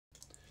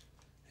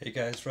Hey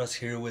guys, Russ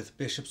here with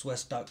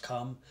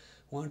bishopswest.com.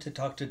 Wanted to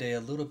talk today a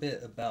little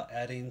bit about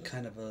adding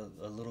kind of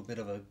a little bit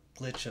of a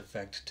glitch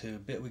effect to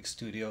Bitwig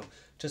Studio,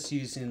 just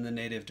using the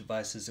native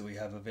devices that we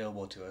have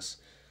available to us.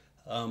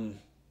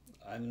 I'm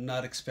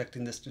not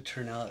expecting this to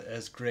turn out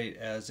as great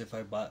as if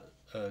I bought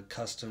a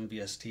custom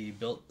VST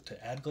built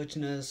to add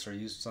glitchiness or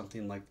used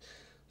something like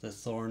the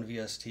Thorn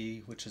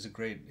VST, which is a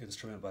great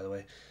instrument by the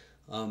way.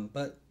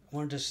 But I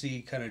wanted to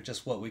see kind of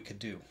just what we could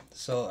do.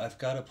 So I've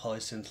got a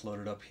polysynth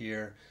loaded up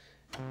here.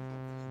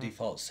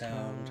 Default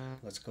sound.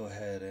 Let's go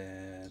ahead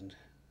and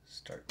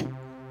start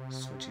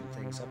switching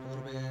things up a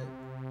little bit.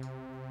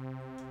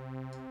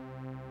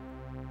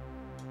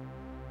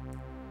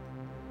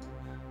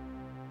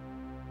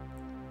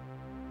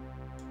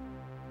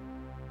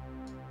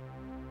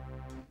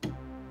 Okay,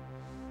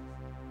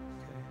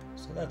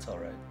 so that's all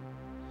right.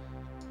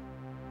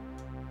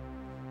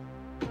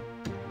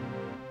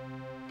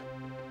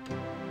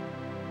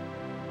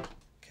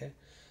 Okay,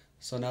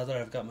 so now that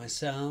I've got my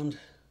sound,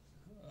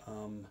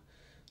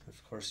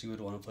 of course you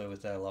would want to play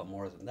with that a lot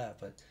more than that,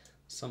 but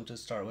some to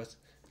start with.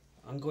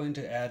 I'm going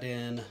to add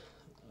in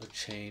a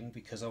chain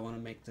because I want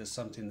to make this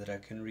something that I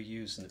can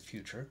reuse in the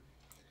future.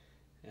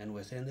 And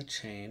within the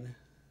chain,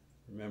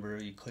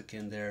 remember you click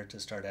in there to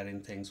start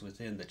adding things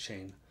within the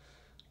chain.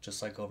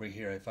 Just like over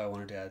here, if I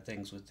wanted to add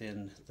things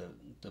within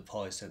the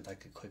polysynth, I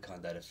could click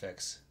on that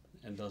effects,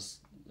 and those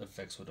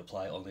effects would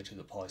apply only to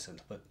the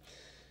polysynth. But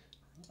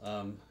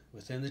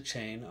within the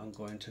chain, I'm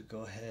going to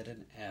go ahead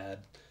and add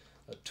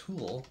a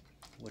tool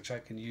which I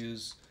can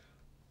use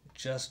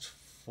just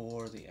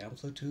for the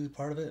amplitude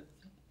part of it.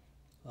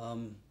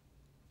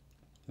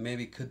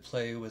 Maybe could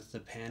play with the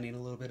panning a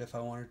little bit if I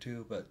wanted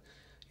to, but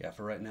yeah,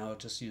 for right now I'll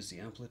just use the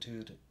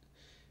amplitude.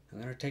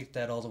 I'm going to take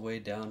that all the way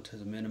down to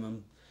the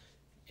minimum,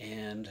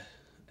 and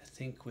I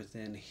think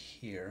within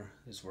here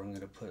is where I'm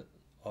going to put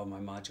all my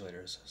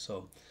modulators.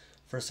 So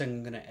first thing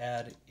I'm going to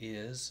add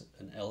is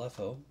an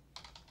LFO,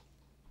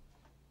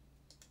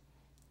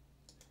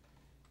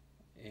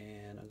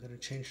 and I'm going to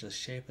change the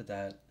shape of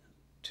that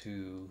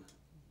to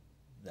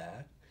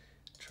that,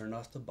 turn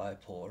off the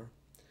bipolar,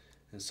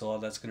 and so all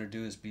that's going to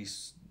do is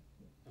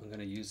I'm going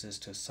to use this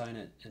to assign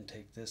it and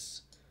take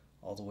this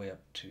all the way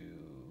up to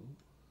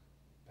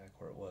back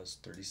where it was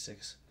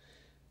 36.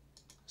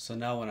 So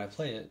now when I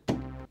play it,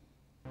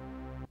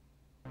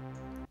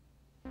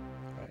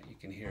 right, you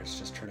can hear it's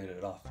just turning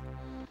it off.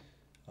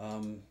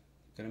 I'm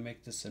going to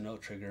make this a no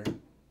trigger.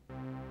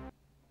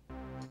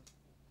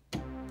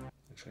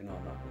 Actually, no,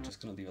 I'm not. I'm just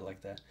going to leave it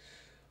like that.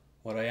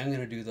 What I am going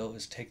to do, though,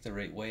 is take the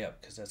rate way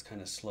up because that's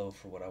kind of slow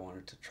for what I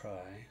wanted to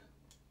try.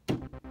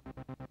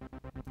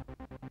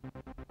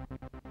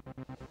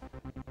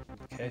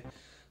 Okay,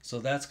 so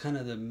that's kind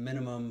of the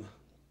minimum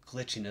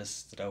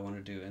glitchiness that I want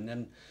to do. And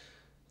then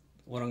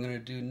what I'm going to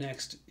do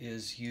next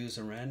is use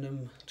a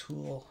random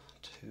tool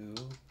to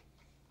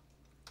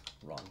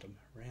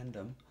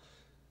random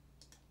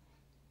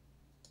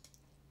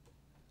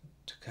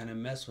to kind of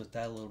mess with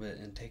that a little bit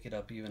and take it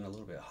up even a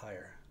little bit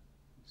higher.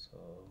 So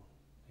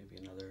maybe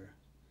another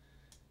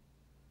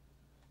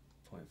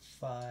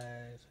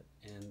 0.5,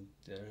 and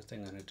the other thing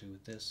I'm going to do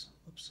with this,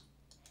 whoops,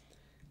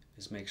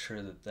 is make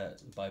sure that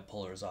that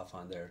bipolar is off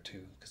on there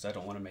too, because I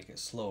don't want to make it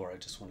slower, I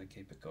just want to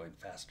keep it going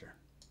faster.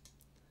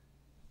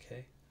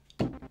 Okay.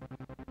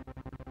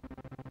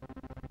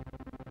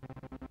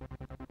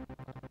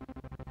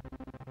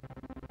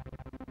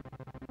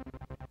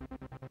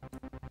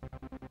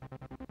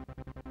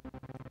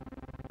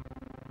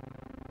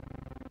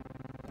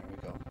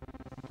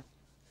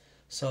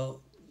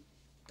 So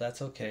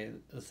that's okay.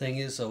 The thing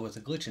is, though, with the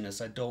glitchiness,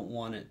 I don't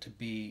want it to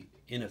be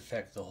in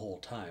effect the whole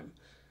time,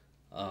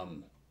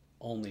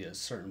 only at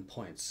certain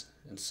points.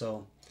 And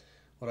so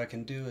what I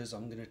can do is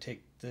I'm going to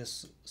take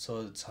this, so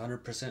it's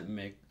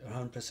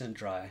 100%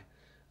 dry,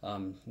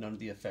 none of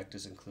the effect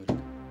is included.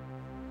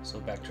 So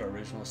back to our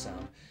original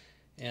sound.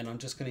 And I'm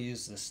just going to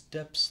use the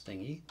steps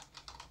thingy,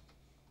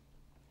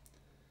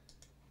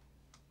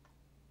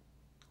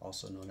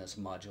 also known as a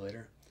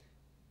modulator,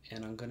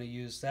 and I'm going to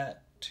use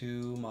that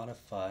to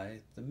modify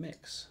the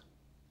mix.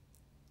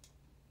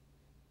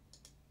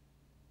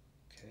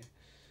 Okay,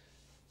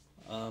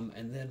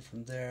 and then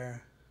from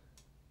there,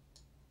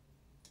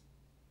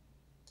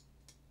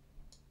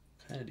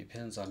 kind of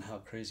depends on how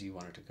crazy you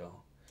want it to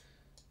go.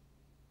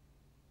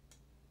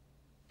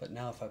 But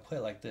now if I play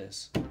like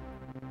this,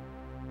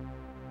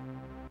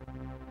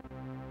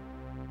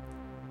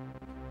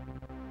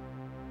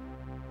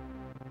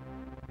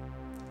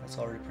 that's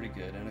already pretty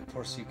good. And of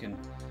course you can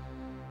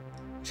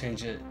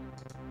change it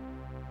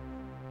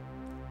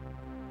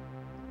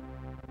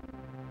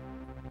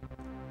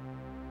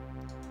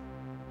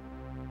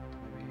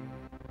maybe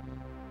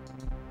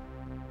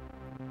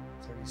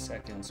 30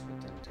 seconds, but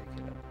then take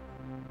it up.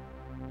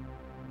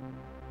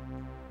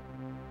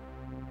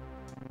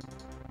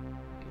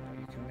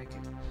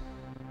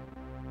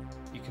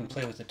 You can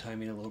play with the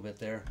timing a little bit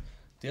there.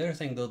 The other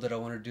thing though that I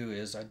want to do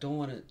is I don't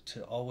want it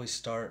to always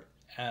start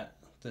at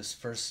this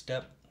first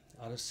step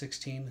out of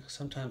 16.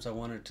 Sometimes I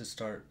want it to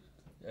start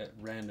at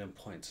random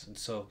points, and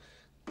so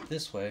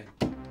this way,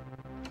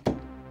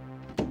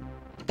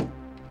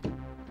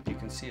 you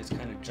can see it's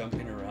kind of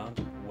jumping around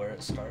where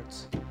it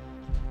starts.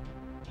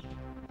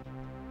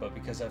 But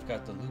because I've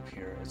got the loop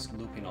here, it's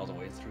looping all the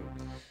way through.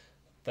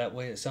 That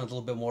way it sounds a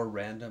little bit more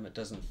random. It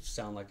doesn't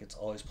sound like it's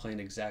always playing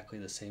exactly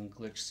the same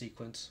glitch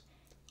sequence.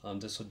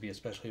 This would be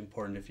especially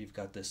important if you've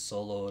got this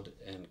soloed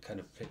and kind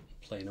of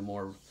playing a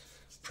more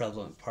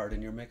prevalent part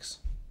in your mix.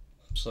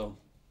 So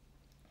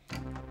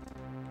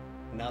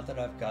now that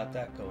I've got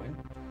that going,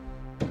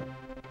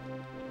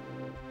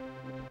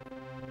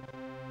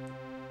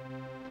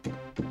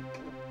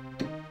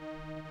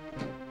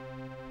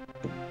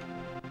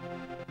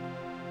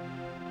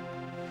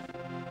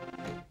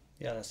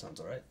 yeah, that sounds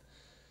all right.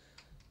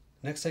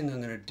 Next thing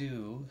I'm going to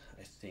do,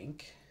 I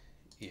think,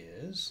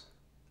 is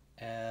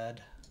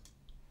add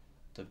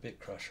the bit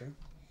crusher.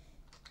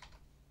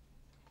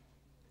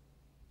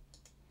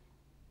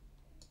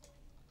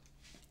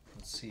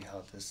 Let's see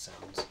how this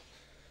sounds.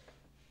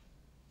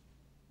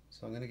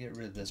 So I'm going to get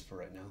rid of this for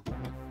right now,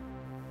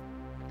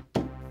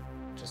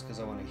 just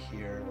because I want to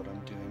hear what I'm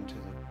doing to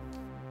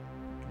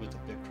with the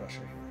bit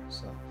crusher here.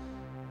 So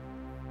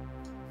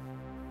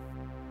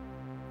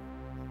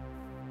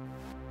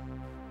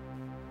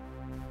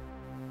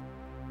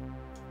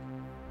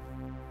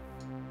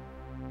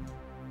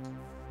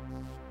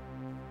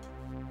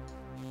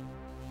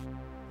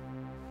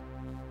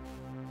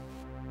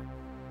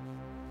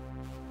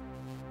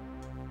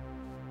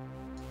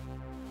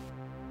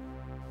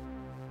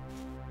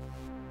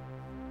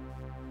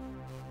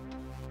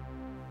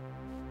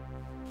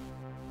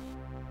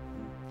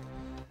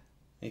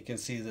you can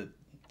see that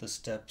the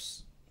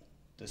steps,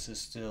 this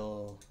is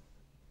still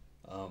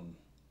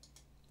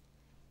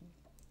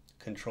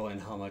controlling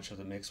how much of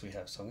the mix we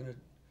have. So I'm going to,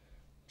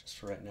 just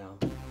for right now,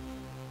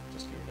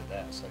 just get rid of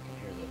that so I can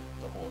hear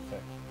the whole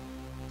effect.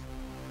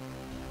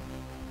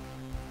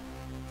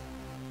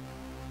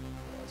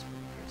 That's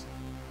pretty crazy.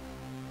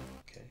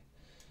 Okay,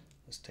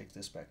 let's take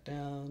this back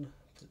down,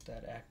 put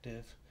that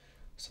active.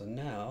 So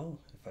now,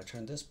 if I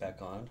turn this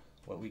back on,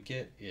 what we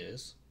get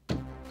is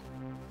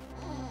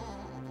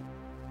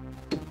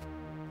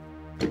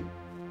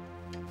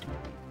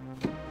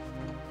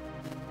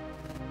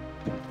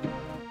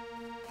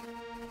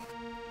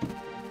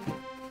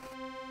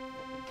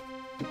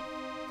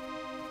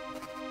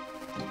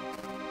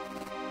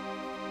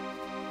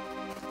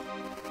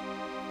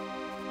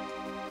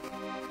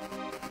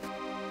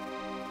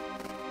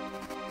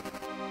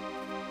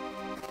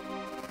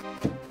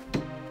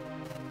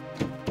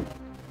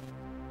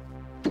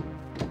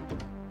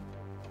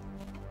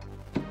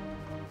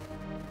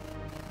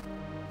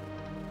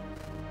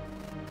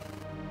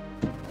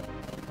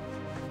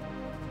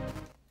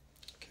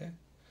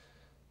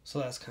so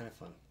that's kind of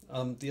fun.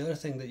 The other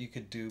thing that you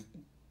could do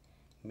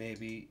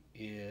maybe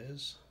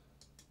is,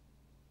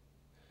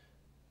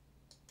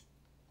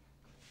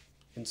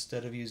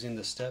 instead of using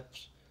the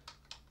steps,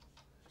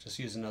 just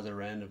use another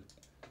random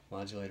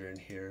modulator in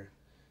here,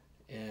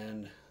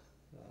 and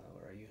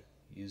where are you?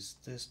 Use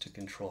this to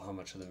control how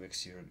much of the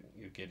mix you're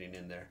getting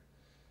in there.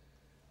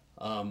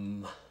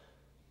 I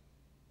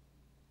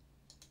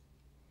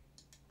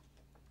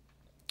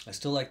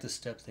still like the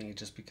step thingy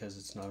just because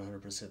it's not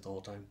 100% the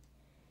whole time.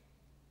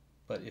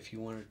 But if you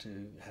wanted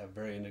to have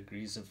varying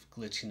degrees of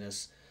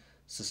glitchiness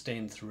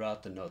sustained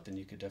throughout the note, then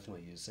you could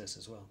definitely use this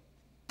as well.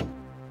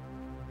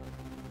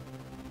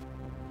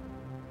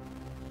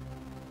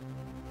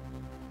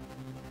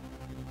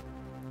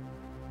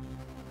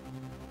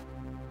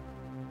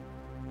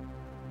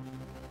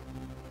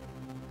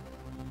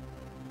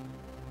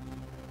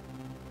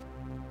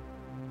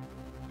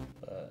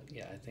 But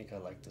yeah, I think I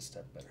like the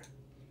step better.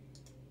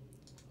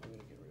 I'm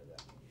going to get rid of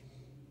that.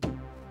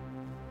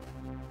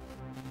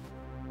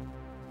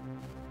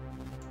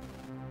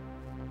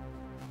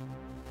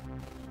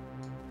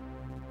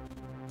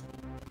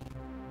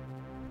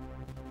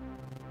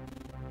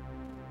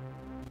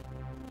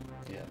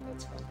 Yeah,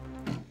 that's fine.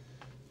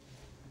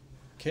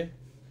 Okay,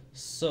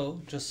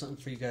 so just something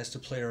for you guys to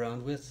play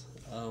around with.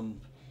 I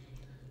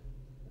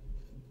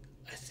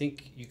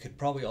think you could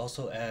probably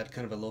also add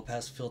kind of a low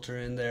pass filter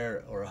in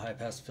there, or a high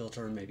pass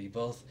filter, or maybe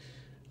both,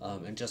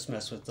 and just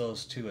mess with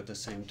those two at the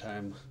same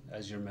time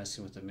as you're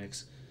messing with the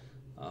mix.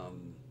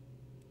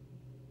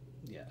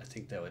 Yeah, I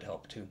think that would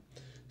help too.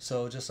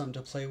 So just something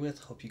to play with.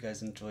 Hope you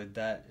guys enjoyed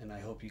that, and I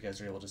hope you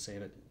guys are able to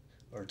save it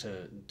or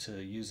to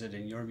use it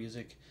in your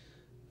music.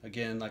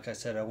 Again, like I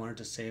said, I wanted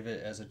to save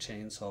it as a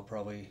chain, so I'll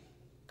probably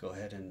go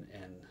ahead and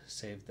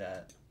save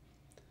that,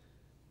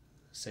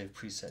 save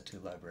preset to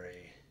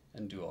library,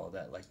 and do all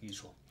that like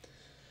usual.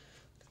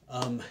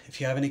 If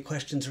you have any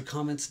questions or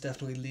comments,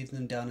 definitely leave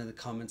them down in the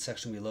comment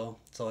section below.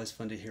 It's always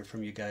fun to hear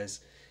from you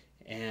guys,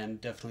 and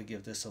definitely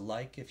give this a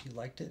like if you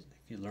liked it.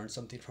 If you learned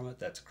something from it,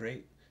 that's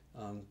great.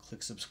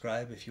 Click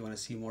subscribe if you want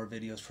to see more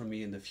videos from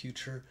me in the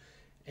future.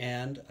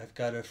 And I've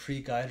got a free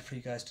guide for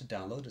you guys to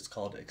download. It's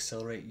called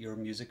Accelerate Your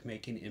Music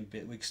Making in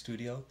Bitwig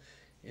Studio.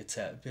 It's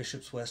at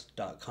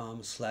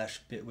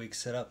bishopswest.com/Bitwig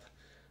setup.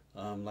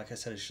 Like I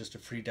said, it's just a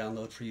free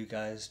download for you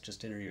guys.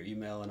 Just enter your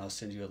email and I'll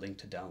send you a link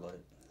to download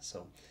it.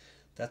 So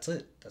that's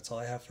it. That's all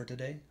I have for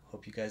today.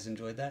 Hope you guys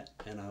enjoyed that,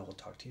 and I will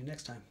talk to you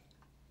next time.